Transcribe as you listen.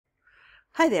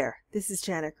Hi there, this is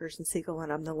Janet Gerson-Siegel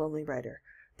and I'm the Lonely Writer.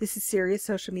 This is serious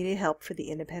social media help for the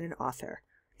independent author.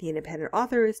 The independent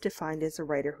author is defined as a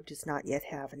writer who does not yet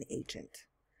have an agent.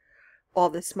 All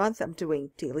this month I'm doing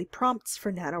daily prompts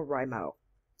for NaNoWriMo.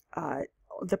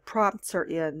 The prompts are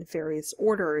in various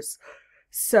orders,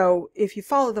 so if you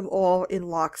follow them all in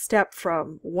lockstep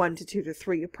from 1 to 2 to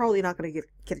 3, you're probably not going to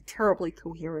get a terribly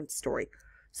coherent story.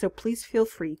 So please feel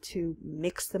free to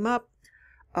mix them up,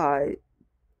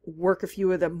 work a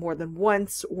few of them more than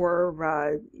once,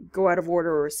 or go out of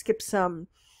order or skip some,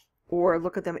 or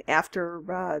look at them after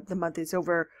the month is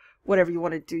over. Whatever you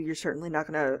want to do, you're certainly not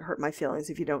going to hurt my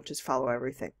feelings if you don't just follow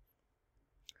everything.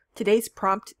 Today's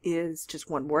prompt is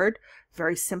just one word,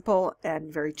 very simple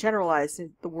and very generalized,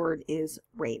 and the word is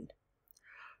rain.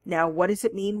 Now, what does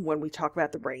it mean when we talk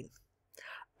about the rain?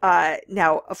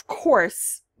 Now, of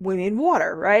course, we mean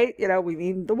water, right? We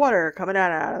mean the water coming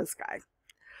out of the sky.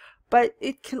 But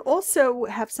it can also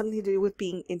have something to do with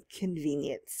being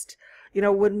inconvenienced.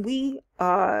 When we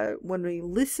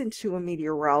listen to a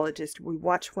meteorologist, we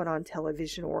watch one on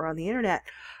television or on the internet,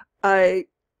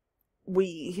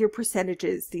 we hear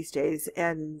percentages these days,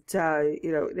 and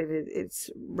it's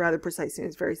rather precise and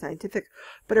it's very scientific.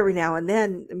 But every now and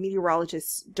then,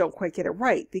 meteorologists don't quite get it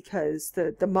right because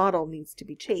the model needs to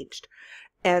be changed.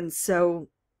 And so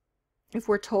if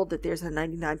we're told that there's a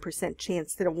 99%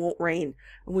 chance that it won't rain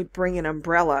and we bring an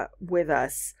umbrella with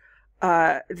us,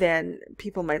 then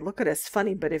people might look at us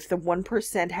funny. But if the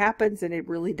 1% happens and it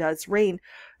really does rain,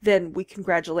 then we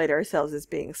congratulate ourselves as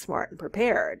being smart and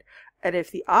prepared. And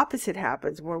if the opposite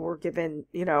happens, when we're given,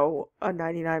 a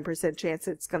 99% chance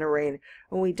it's going to rain,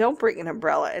 and we don't bring an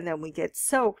umbrella and then we get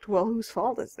soaked, well, whose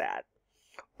fault is that?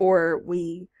 Or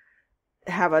we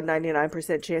have a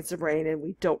 99% chance of rain and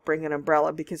we don't bring an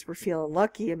umbrella because we're feeling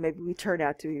lucky and maybe we turn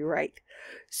out to be right.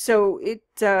 So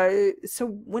so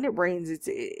when it rains,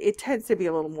 it tends to be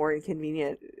a little more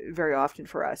inconvenient very often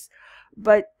for us.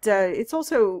 But it's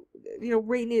also,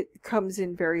 rain, it comes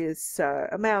in various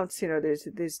amounts.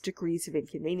 There's degrees of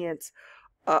inconvenience.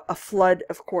 A flood,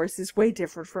 of course, is way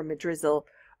different from a drizzle.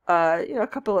 A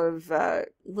couple of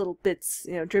little bits,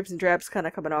 dribs and drabs kind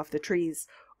of coming off the trees,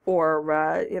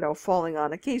 or falling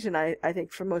on occasion, I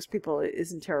think for most people it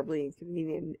isn't terribly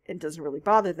inconvenient and doesn't really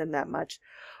bother them that much,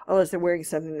 unless they're wearing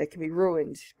something that can be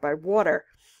ruined by water.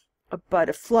 But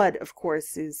a flood, of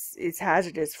course, is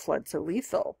hazardous. Floods are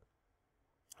lethal.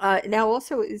 Now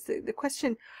also is the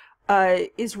question,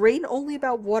 is rain only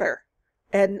about water?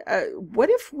 And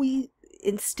what if we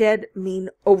instead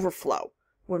mean overflow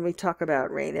when we talk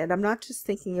about rain? And I'm not just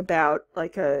thinking about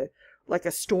like a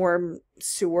storm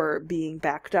sewer being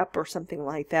backed up or something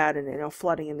like that, and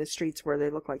flooding in the streets where they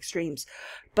look like streams,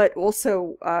 but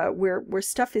also where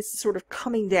stuff is sort of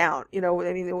coming down.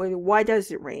 Why does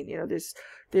it rain?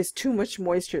 There's too much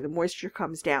moisture. The moisture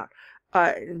comes down.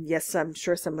 And yes, I'm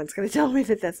sure someone's going to tell me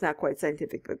that that's not quite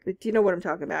scientific, but do you know what I'm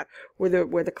talking about? Where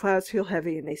the clouds feel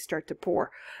heavy and they start to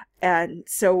pour. And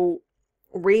so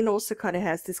rain also kind of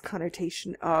has this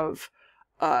connotation of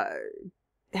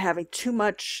having too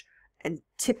much and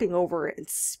tipping over and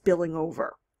spilling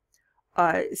over.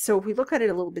 So if we look at it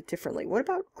a little bit differently, what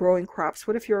about growing crops?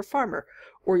 What if you're a farmer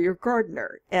or you're a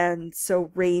gardener? And so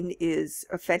rain is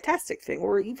a fantastic thing.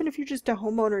 Or even if you're just a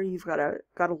homeowner and you've got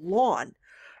a lawn,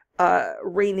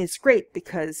 rain is great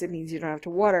because it means you don't have to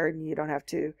water and you don't have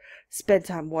to spend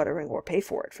time watering or pay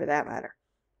for it, for that matter.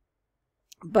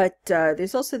 But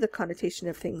there's also the connotation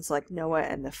of things like Noah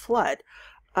and the flood.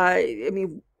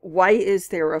 Why is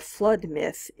there a flood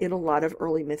myth in a lot of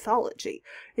early mythology?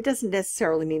 It doesn't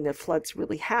necessarily mean that floods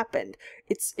really happened.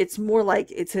 It's more like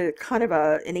it's a kind of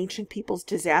an ancient people's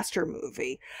disaster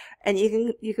movie, and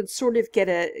you can sort of get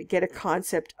a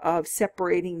concept of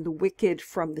separating the wicked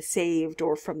from the saved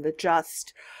or from the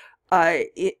just.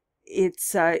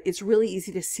 It's really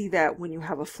easy to see that when you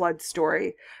have a flood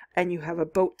story and you have a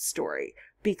boat story,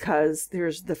 because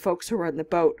there's the folks who are on the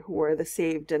boat who are the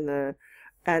saved and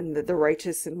the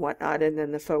righteous and whatnot, and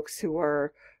then the folks who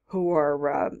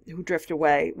drift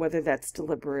away, whether that's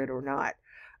deliberate or not.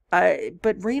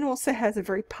 But rain also has a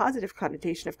very positive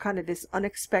connotation of kind of this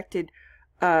unexpected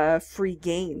free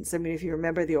gains. If you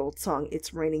remember the old song,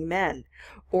 "It's Raining Men,"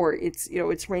 or it's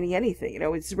raining anything.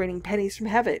 It's raining pennies from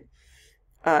heaven.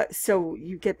 So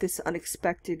you get this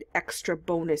unexpected extra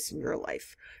bonus in your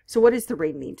life. So what does the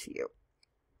rain mean to you?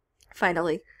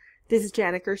 Finally, this is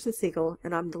Janet Gerson-Siegel,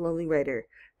 and I'm the Lonely Writer,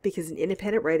 because an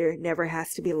independent writer never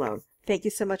has to be alone. Thank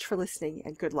you so much for listening,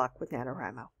 and good luck with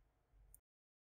NaNoWriMo.